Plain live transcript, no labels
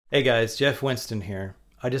Hey guys, Jeff Winston here.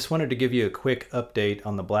 I just wanted to give you a quick update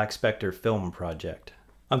on the Black Specter film project.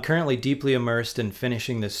 I'm currently deeply immersed in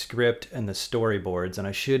finishing the script and the storyboards, and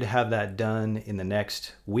I should have that done in the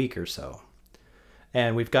next week or so.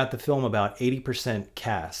 And we've got the film about 80%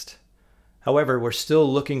 cast. However, we're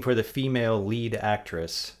still looking for the female lead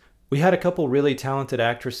actress. We had a couple really talented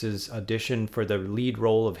actresses audition for the lead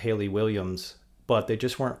role of Hayley Williams, but they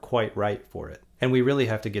just weren't quite right for it. And we really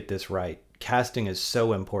have to get this right. Casting is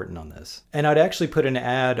so important on this. And I'd actually put an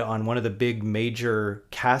ad on one of the big major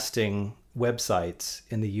casting websites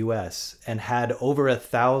in the US and had over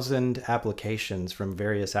 1,000 applications from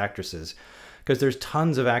various actresses, because there's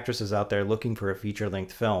tons of actresses out there looking for a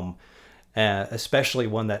feature-length film, especially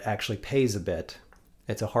one that actually pays a bit.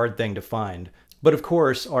 It's a hard thing to find. But of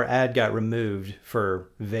course, our ad got removed for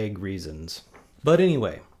vague reasons. But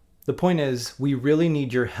anyway, the point is, we really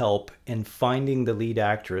need your help in finding the lead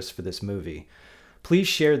actress for this movie. Please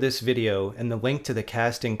share this video and the link to the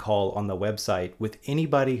casting call on the website with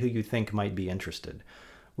anybody who you think might be interested.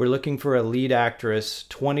 We're looking for a lead actress,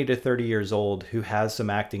 20 to 30 years old, who has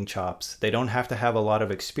some acting chops. They don't have to have a lot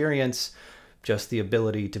of experience, just the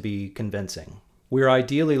ability to be convincing. We're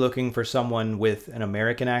ideally looking for someone with an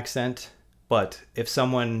American accent, but if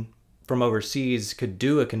someone from overseas could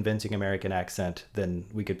do a convincing American accent, then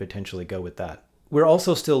we could potentially go with that. We're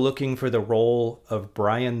also still looking for the role of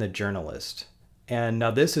Brian the journalist. And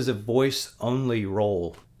now this is a voice-only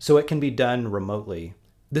role, so it can be done remotely.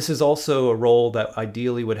 This is also a role that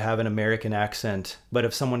ideally would have an American accent, but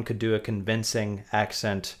if someone could do a convincing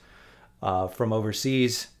accent from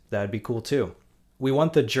overseas, that'd be cool too. We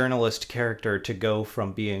want the journalist character to go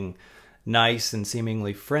from being nice and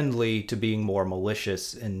seemingly friendly to being more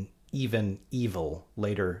malicious and even evil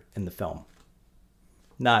later in the film.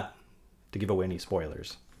 Not to give away any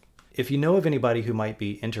spoilers. If you know of anybody who might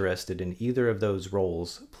be interested in either of those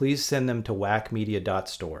roles, please send them to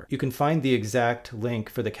whackmedia.store. You can find the exact link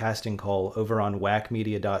for the casting call over on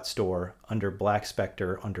whackmedia.store under Black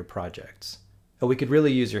Specter under projects. We could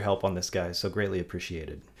really use your help on this, guys, so greatly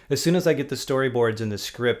appreciated. As soon as I get the storyboards and the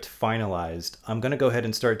script finalized, I'm going to go ahead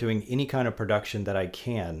and start doing any kind of production that I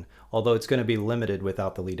can, although it's going to be limited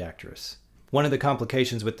without the lead actress. One of the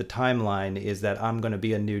complications with the timeline is that I'm going to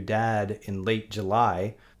be a new dad in late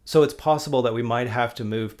July, so it's possible that we might have to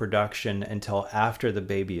move production until after the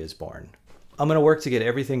baby is born. I'm going to work to get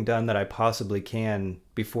everything done that I possibly can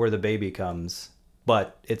before the baby comes,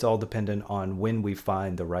 but it's all dependent on when we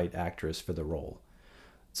find the right actress for the role.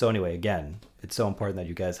 So anyway, again, it's so important that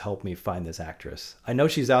you guys help me find this actress. I know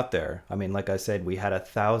she's out there. I mean, like I said, we had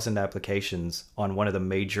 1,000 applications on one of the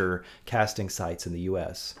major casting sites in the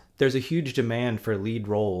US. There's a huge demand for lead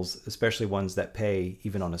roles, especially ones that pay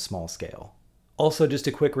even on a small scale. Also, just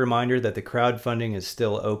a quick reminder that the crowdfunding is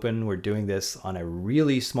still open. We're doing this on a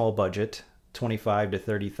really small budget, 25 to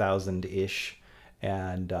 30,000-ish.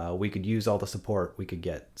 And we could use all the support we could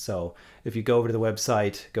get. So if you go over to the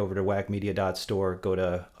website, go over to whackmedia.store, go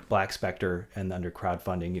to Black Specter, and under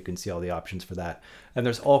crowdfunding, you can see all the options for that. And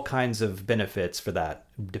there's all kinds of benefits for that,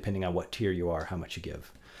 depending on what tier you are, how much you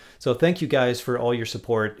give. So thank you guys for all your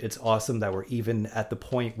support. It's awesome that we're even at the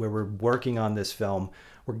point where we're working on this film.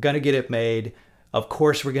 We're gonna get it made. Of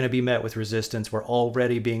course, we're going to be met with resistance. We're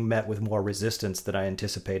already being met with more resistance than I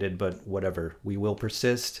anticipated, but whatever. We will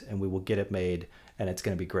persist and we will get it made, and it's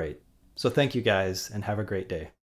going to be great. So thank you guys, and have a great day.